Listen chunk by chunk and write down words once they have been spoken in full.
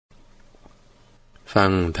ฟั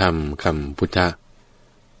งธรรมคำพุทธ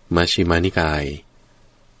มัชฌิมานิกาย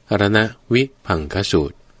อรณวิภังคสู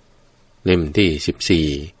ตรเล่มที่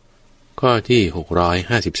14ข้อที่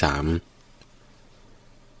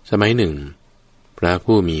653สมัยหนึ่งพระ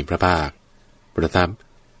ผู้มีพระภาคประทับ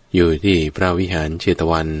อยู่ที่พระวิหารเชต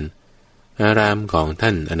วันอารามของท่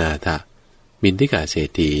านอนาถบิณฑิกเศร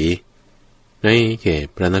ษฐีในเขต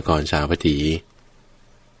พระนครสาวัตถี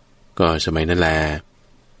ก็สมัยนั้นแล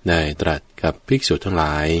ได้ตรัสกับภิกษุทั้งหล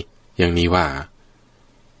ายอย่างนี้ว่า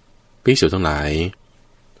ภิกษุทั้งหลาย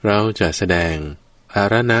เราจะแสดงอา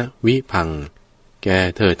รณวิภังแก่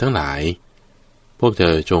เธอทั้งหลายพวกเธ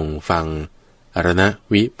อจงฟังอารณ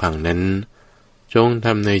วิภังนั้นจงท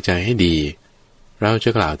ำในใจให้ดีเราจะ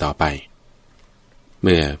กล่าวต่อไปเ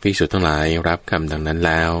มื่อภิกษุทั้งหลายรับคำดังนั้นแ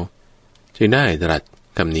ล้วจึงได้ตรัส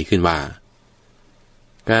คำนี้ขึ้นว่า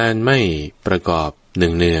การไม่ประกอบเ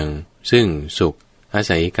นืองๆซึ่งสุขอา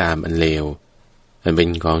ศัยกามอันเลวมันเป็น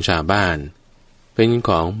ของชาวบ้านเป็นข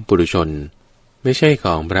องปุถุชนไม่ใช่ข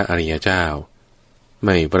องพระอริยเจ้าไ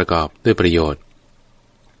ม่ประกอบด้วยประโยชน์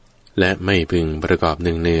และไม่พึงประกอบเ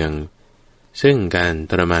นืองๆซึ่งการ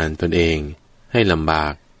ทรมานตนเองให้ลำบา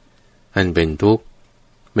กอันเป็นทุกข์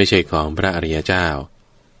ไม่ใช่ของพระอริยเจ้า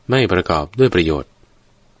ไม่ประกอบด้วยประโยชน์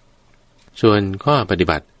ส่วนข้อปฏิ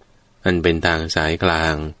บัติอันเป็นทางสายกลา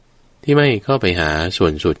งที่ไม่เข้าไปหาส่ว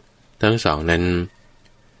นสุดทั้งสองนั้น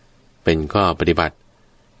เป็นข้อปฏิบัติ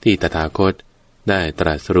ที่ตถาคตได้ต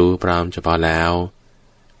รัสรู้พร้อมเฉพาะแล้ว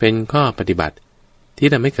เป็นข้อปฏิบัติที่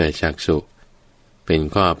ทำให้เกิดจักษุเป็น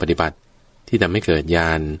ข้อปฏิบัติที่ทำให้เกิดญ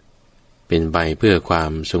าณเป็นไปเพื่อควา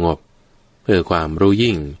มสงบเพื่อความรู้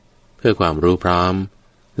ยิ่งเพื่อความรู้พร้อม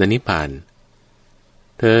และนิพพาน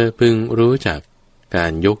เธอพึงรู้จักกา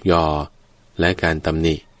รยกยอและการตำห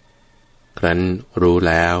นิครั้นรู้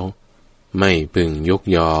แล้วไม่พึงยก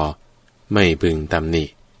ยอไม่พึงตำหนิ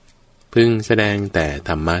พึงแสดงแต่ธ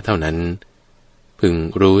รรมะเท่านั้นพึง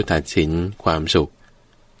รู้ตัดสินความสุข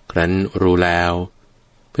ครั้นรู้แล้ว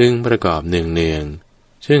พึงประกอบเนือง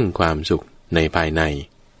ๆซึ่งความสุขในภายใน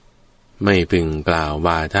ไม่พึงกล่าวว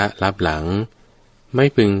าทะลับหลังไม่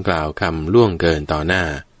พึงกล่าวคำล่วงเกินต่อหน้า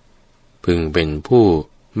พึงเป็นผู้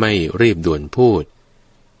ไม่รีบด่วนพูด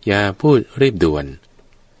อย่าพูดรีบด่วน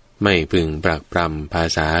ไม่พึงปรักปรำภา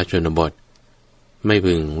ษาชนบทไม่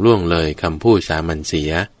พึงล่วงเลยคำพูดสามัญเสี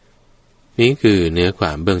ยนี้คือเนื้อคว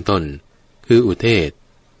ามเบื้องต้นคืออุเทศ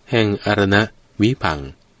แห่งอรณวิภัง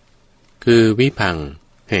คือวิภัง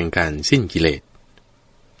แห่งการสิ้นกิเลส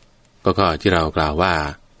ก็ที่เรากล่าวว่า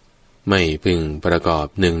ไม่พึงประกอบ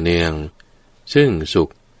เนืองๆซึ่งสุ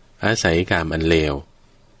ขอาศัยกามอันเลว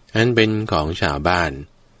อันเป็นของชาวบ้าน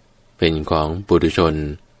เป็นของปุถุชน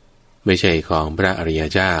ไม่ใช่ของพระอริย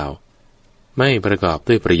เจ้าไม่ประกอบ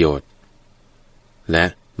ด้วยประโยชน์และ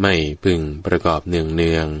ไม่พึงประกอบเ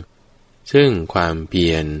นืองๆซึ่งความเพี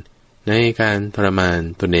ยรในการทรมาน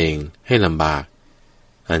ตนเองให้ลำบาก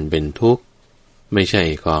อันเป็นทุกข์ไม่ใช่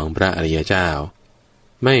ของพระอริยเจ้า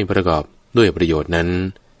ไม่ประกอบด้วยประโยชน์นั้น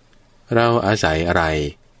เราอาศัยอะไร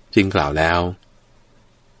จึงกล่าวแล้ว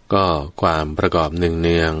ก็ความประกอบเ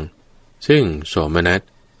นืองๆซึ่งโสมนัส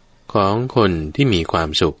ของคนที่มีความ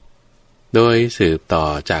สุขโดยสืบต่อ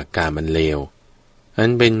จากกามอันเลวอัน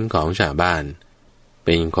เป็นของชาวบ้านเ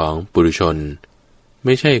ป็นของปุถุชนไ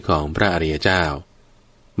ม่ใช่ของพระอริยเจ้า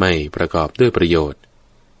ไม่ประกอบด้วยประโยชน์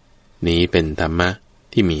นี้เป็นธรรมะ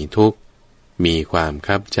ที่มีทุกข์มีความ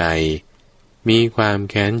คับใจมีความ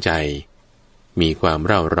แค้นใจมีความเ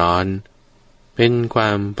ร่าร้อนเป็นคว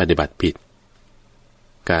ามปฏิบัติผิด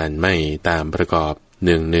การไม่ตามประกอบเ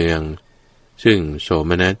นืองๆซึ่งโส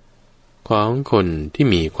มนัสของคนที่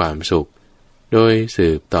มีความสุขโดยสื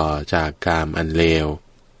บต่อจากกามอันเลว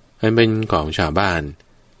อันเป็นของชาวบ้าน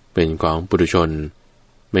เป็นของปุถุชน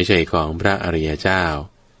ไม่ใช่ของพระอริยเจ้า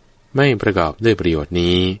ไม่ประกอบด้วยประโยชน์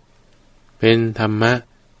นี้เป็นธรรมะ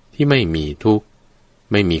ที่ไม่มีทุกข์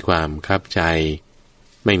ไม่มีความคับใจ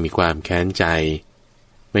ไม่มีความแค้นใจ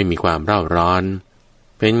ไม่มีความเร่าร้อน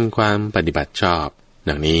เป็นความปฏิบัติชอบ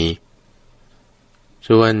ดังนี้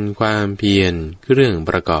ส่วนความเพียรคือเรื่อง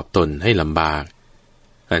ประกอบตนให้ลำบาก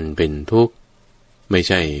อันเป็นทุกข์ไม่ใ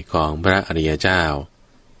ช่ของพระอริยเจ้า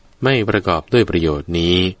ไม่ประกอบด้วยประโยชน์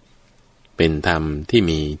นี้เป็นธรรมที่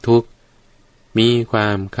มีทุกข์มีควา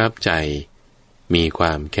มคับใจมีคว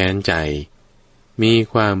ามแค้นใจมี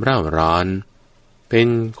ความเร่าร้อนเป็น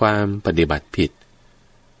ความปฏิบัติผิด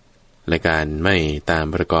และการไม่ตาม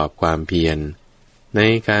ประกอบความเพียรใน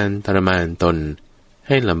การทรมานตนใ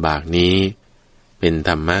ห้ลำบากนี้เป็นธ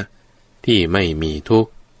รรมะที่ไม่มีทุก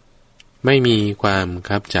ข์ไม่มีความ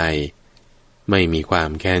คับใจไม่มีความ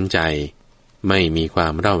แค้นใจไม่มีควา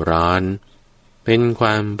มเร่าร้อนเป็นคว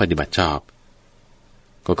ามปฏิบัติชอบ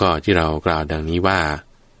ก็ที่เรากล่าวดังนี้ว่า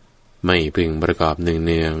ไม่พึงประกอบเ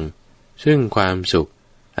นืองๆซึ่งความสุข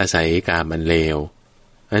อาศัยกามอันเลว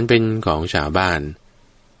อันเป็นของชาวบ้าน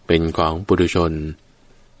เป็นของปุถุชน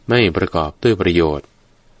ไม่ประกอบด้วยประโยชน์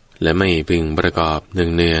และไม่พึงประกอบเ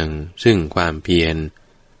นืองๆซึ่งความเพียร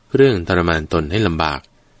เรื่องทรมานตนให้ลำบาก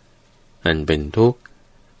อันเป็นทุกข์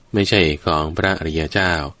ไม่ใช่ของพระอริยเจ้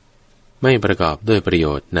าไม่ประกอบด้วยประโย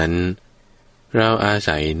ชน์นั้นเราอา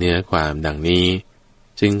ศัยเนื้อความดังนี้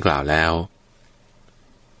จึงกล่าวแล้ว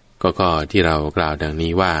ก็ที่เรากล่าวดัง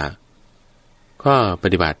นี้ว่าข้อป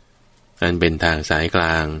ฏิบัติอันเป็นทางสายกล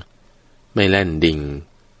างไม่แล่นดิ่ง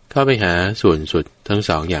เข้าไปหาส่วนสุดทั้งส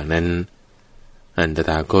องอย่างนั้นอันต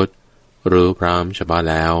ถาคตรู้พร้อมเฉพาะ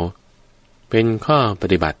แล้วเป็นข้อป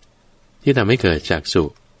ฏิบัติที่ทำให้เกิดจักษุ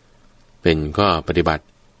เป็นข้อปฏิบัติ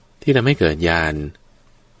ที่ทำให้เกิดญาณ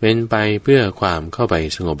เป็นไปเพื่อความเข้าไป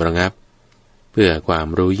สงบระงับเพื่อความ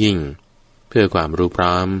รู้ยิ่งเพื่อความรู้พ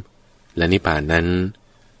ร้อมและนิพพานนั้น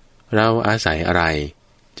เราอาศัยอะไร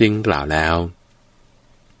จึงกล่าวแล้ว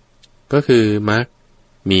ก็คือมรรค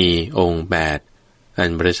มีองค์8อัน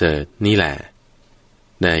ประเสริฐนี่แหละ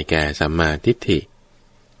ได้แก่สัมมาทิฏฐิ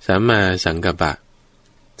สัมมาสังกัปปะ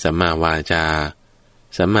สัมมาวาจา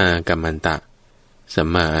สัมมากัมมันตะสัม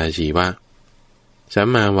มาอาชีวะสัม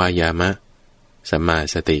มาวายามะสัมมา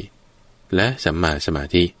สติและสัมมาสมา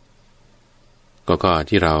ธิก็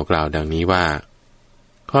ที่เรากล่าวดังนี้ว่า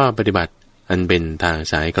ข้อปฏิบัติอันเป็นทาง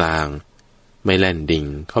สายกลางไม่แล่นดิ่ง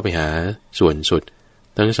เข้าไปหาส่วนสุด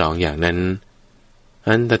ทั้งสองอย่างนั้น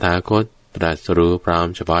อันตถาคตตรัสรู้พร้อม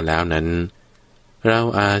เฉพาะแล้วนั้นเรา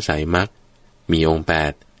อาศัยมรรคมีองค์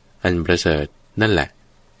8อันประเสริฐนั่นแหละ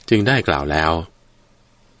จึงได้กล่าวแล้ว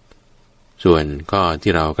ส่วนข้อ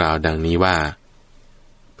ที่เรากล่าวดังนี้ว่า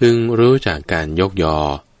พึงรู้จากการยกยอ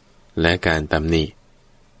และการตำหนิ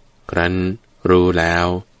ครั้นรู้แล้ว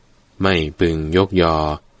ไม่พึงยกยอ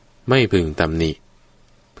ไม่พึงตำหนิ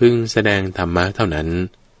พึงแสดงธรรมะเท่านั้น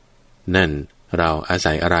นั่นเราอา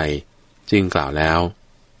ศัยอะไรจึงกล่าวแล้ว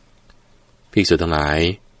ภิกษุทั้งหลาย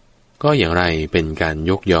ก็อย่างไรเป็นการ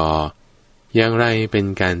ยกยออย่างไรเป็น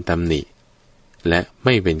การตำหนิและไ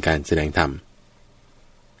ม่เป็นการแสดงธรรม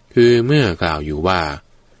คือเมื่อกล่าวอยู่ว่า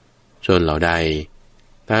ชนเหล่าใด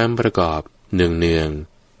ตามประกอบเนือง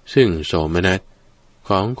ๆซึ่งโสมนัส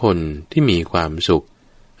ของคนที่มีความสุข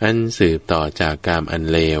อันสืบต่อจากกามอัน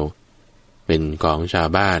เลวเป็นของชาว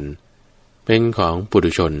บ้านเป็นของปุ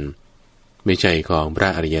ถุชนไม่ใช่ของพระ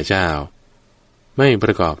อริยเจ้าไม่ป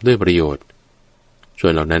ระกอบด้วยประโยชน์ส่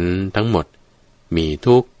วนเหล่านั้นทั้งหมดมี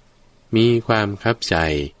ทุกข์มีความคับใจ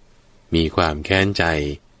มีความแค้นใจ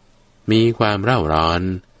มีความเร่าร้อน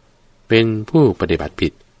เป็นผู้ปฏิบัติผิ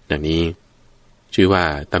ดดังนี้ชื่อว่า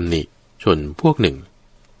ตำหนิชนพวกหนึ่ง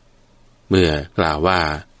เมื่อกล่าวว่า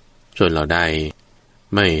ชนเหล่าใด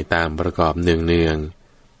ไม่ตามประกอบเนือง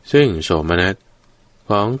ๆซึ่งโสมนัส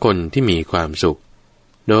ของคนที่มีความสุข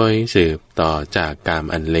โดยสืบต่อจากกาม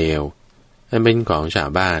อันเลวอันเป็นของชาว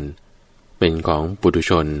บ้านเป็นของปุถุ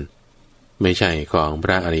ชนไม่ใช่ของพ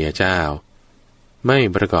ระอริยเจ้าไม่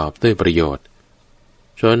ประกอบด้วยประโยชน์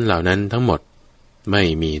ชนเหล่านั้นทั้งหมดไม่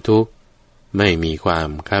มีทุกข์ไม่มีความ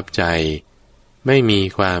คับใจไม่มี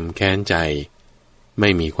ความแค้นใจไม่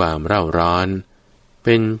มีความเร่าร้อนเ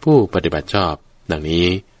ป็นผู้ปฏิบัติชอบดังนี้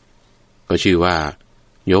ก็ชื่อว่า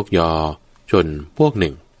ยกยอชนพวกห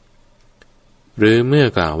นึ่งหรือเมื่อ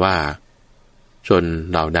กล่าวว่าชน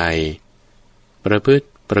เหล่าใดประพฤติ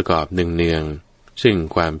ประกอบเนืองๆซึ่ง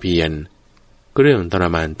ความเพียรเรื่องทร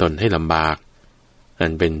มานตนให้ลำบากอั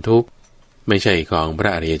นเป็นทุกข์ไม่ใช่ของพร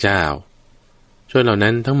ะอริยเจ้าชนเหล่า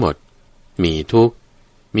นั้นทั้งหมดมีทุกข์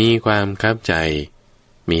มีความคับใจ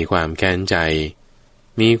มีความแค้นใจ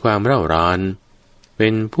มีความเร่าร้อนเป็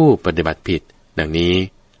นผู้ปฏิบัติผิดดังนี้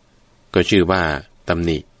ก็ชื่อว่าตำห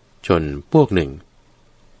นิชนพวกหนึ่ง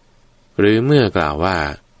หรือเมื่อกล่าวว่า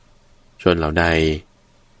ชนเหล่าใด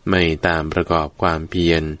ไม่ตามประกอบความเพี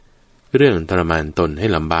ยรเรื่องทรมานตนให้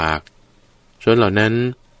ลำบากชนเหล่านั้น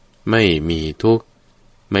ไม่มีทุกข์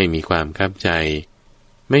ไม่มีความคับใจ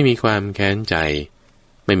ไม่มีความแค้นใจ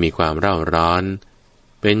ไม่มีความเร่าร้อน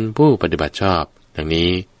เป็นผู้ปฏิบัติชอบดัง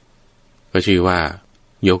นี้ก็ชื่อว่า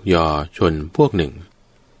ยกยอชนพวกหนึ่ง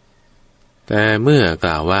แต่เมื่อก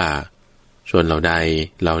ล่าวว่าชนเหล่าใด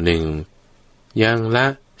เหล่าหนึ่งยังละ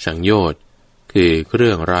สังโยชน์คือเครื่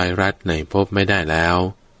องร้อยรัดในภพไม่ได้แล้ว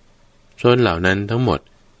ชนเหล่านั้นทั้งหมด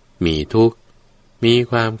มีทุกข์มี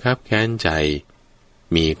ความคับแค้นใจ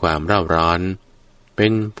มีความเร่าร้อนเป็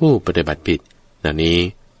นผู้ปฏิบัติผิดดังนี้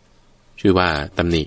ชื่อว่าตำหนิ